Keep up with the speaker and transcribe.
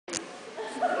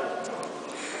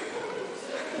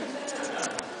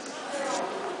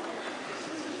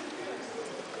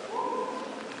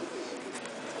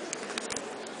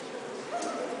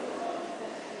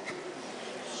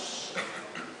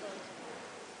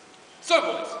So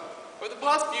boys, over the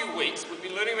past few weeks we've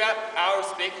been learning about our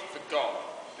respect for God.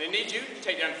 And I need you to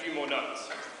take down a few more notes.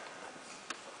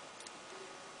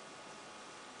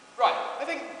 Right, I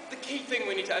think the key thing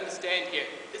we need to understand here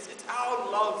is it's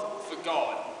our love for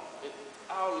God. It's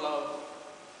our love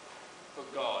for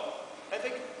God. I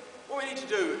think what we need to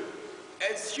do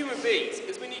as human beings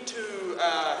is we need to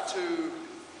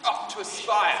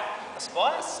aspire.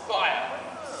 Aspire? Aspire.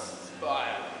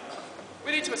 Aspire.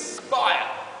 We need to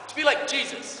aspire to be like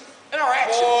Jesus in our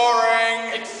actions.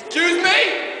 Boring. Excuse me?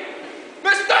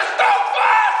 Mr.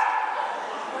 Stoneface!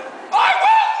 I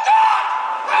will not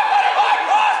have in my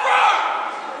classroom!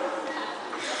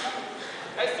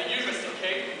 As to you, Mr.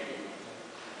 King.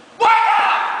 Wake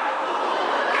up!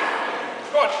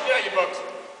 Come on, get out your books.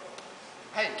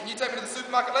 Hey, can you take me to the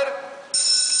supermarket later?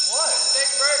 What?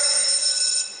 Thanks, bro.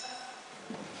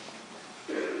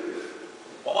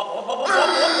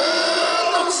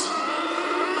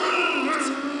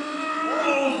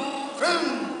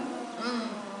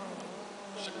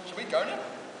 Should we go now?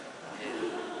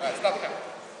 Alright, it's nothing.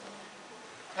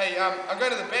 Hey, I'm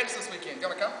going to the bench this weekend. You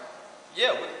want to come?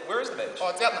 Yeah, where is the bench? Oh,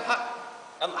 it's out in the hut.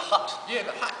 Out in the hut? Yeah,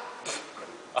 the hut.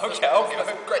 Okay, I'll go. It's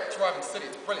a great thriving city.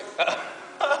 It's brilliant.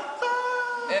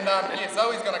 And yeah,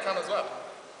 Zoe's going to come as well.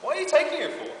 What are you taking her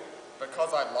for?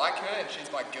 Because I like her and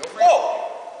she's my girlfriend. Whoa!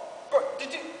 Bro,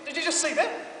 did you just see that?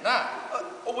 Nah.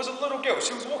 Or was it a little girl?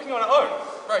 She was walking on her own.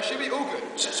 Bro, she'll be all good.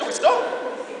 So we stop.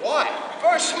 Why?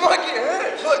 Bro, she might get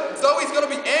hurt. Look, Zoe's going to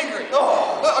be angry.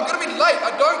 Oh. Look, I'm going to be late.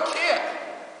 I don't care.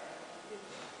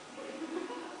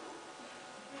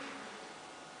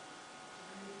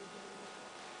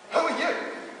 Who are you?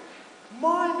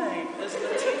 My name is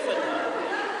Latifah.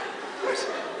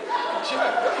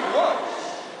 Joe, what do you want?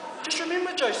 Just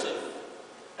remember, Joseph,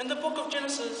 in the book of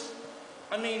Genesis,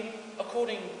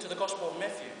 according to the Gospel of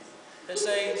Matthew, it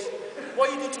says,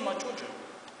 what you do to my children,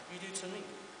 you do to me.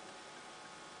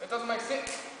 That doesn't make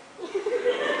sense.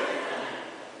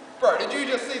 Bro, did you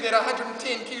just see that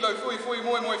 110 kilo fui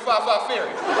moi moi fa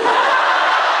ferry?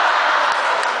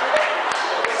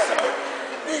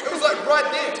 It was like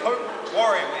right there. Don't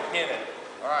worry, we're here then.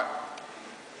 Alright.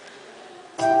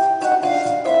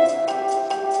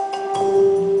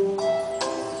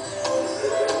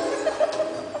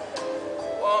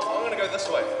 Well, I'm gonna go this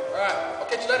way. Alright, I'll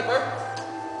catch you later, bro.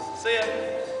 See ya.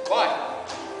 Bye.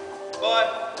 Bye.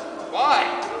 Bye.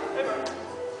 Hey, bro.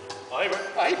 Oh, hey, bro.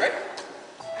 Oh, hey, Greg.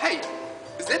 Hey,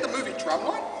 is that the movie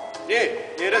Drumline? Yeah,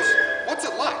 it is. What's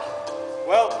it like?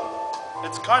 Well,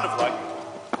 it's kind of like.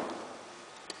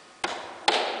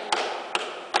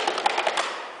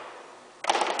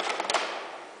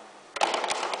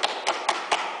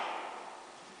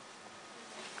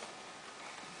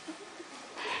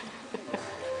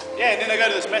 Yeah, and then they go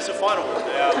to this massive final with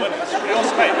win. It's pretty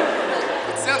awesome, mate.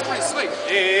 It sounds pretty sweet.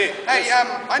 Yeah. Hey,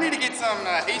 I need to get some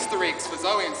Easter eggs for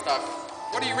Zoe and stuff.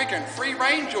 What do you reckon? Free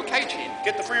range or cage hen?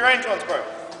 Get the free range ones, bro.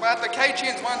 Well, the cage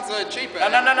hens ones are cheaper. No,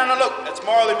 look, it's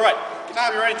morally right. Get the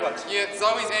No. free range ones. Yeah,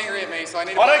 Zoe's angry at me, so I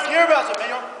need to I buy don't care about it,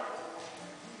 man.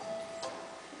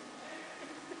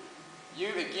 you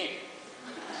again.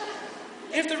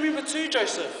 You have to remember too,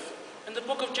 Joseph, in the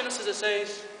book of Genesis it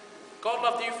says, God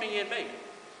loved everything he had made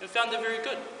and found it very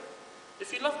good.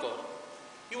 If you love God,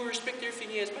 you will respect everything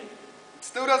he has made.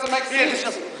 Still doesn't make Yeah,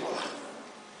 sense.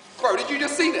 Bro, did you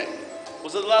just see that?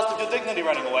 Was it the last of your dignity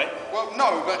running away? Well,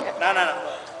 no, but... No.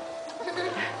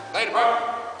 Later,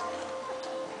 bro.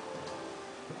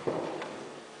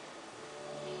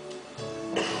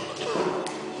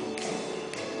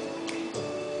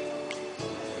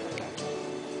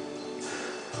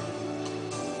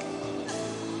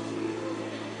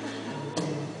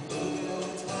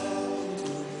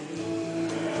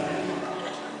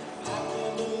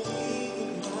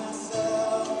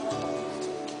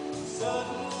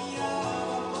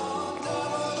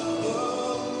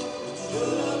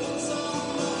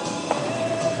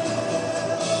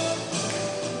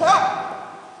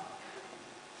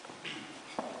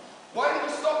 Why didn't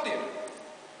you stop there?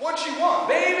 What'd she want?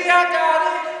 Baby, I got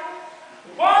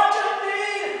it. Want you to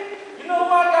be, you know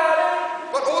I got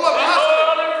it. But all I'm asking...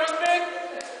 All in respect.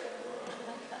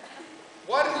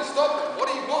 Why did you stop it? What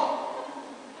do you want?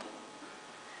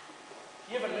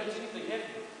 You haven't learned anything, have you?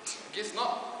 Guess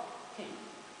not.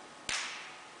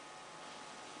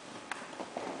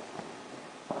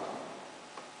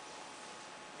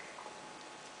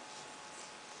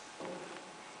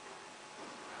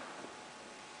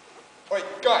 Wait,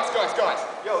 guys.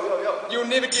 Yo. You'll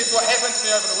never guess what happened to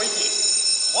me over the weekend.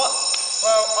 What?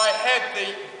 Well, I had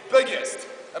the biggest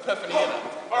epiphany ever.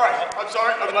 Alright, I'm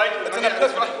sorry, I'm late. It's an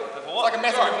epiphany. For It's what? like a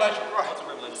massive revelation. Right. What's a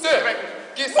revelation? Sir,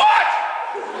 guess... What?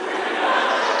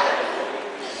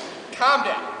 Calm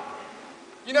down.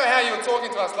 You know how you were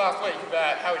talking to us last week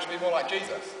about how we should be more like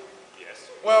Jesus? Yes.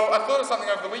 Well, I thought of something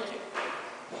over the weekend.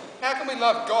 How can we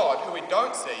love God, who we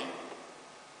don't see,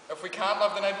 if we can't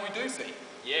love the neighbour we do see?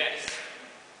 Yes.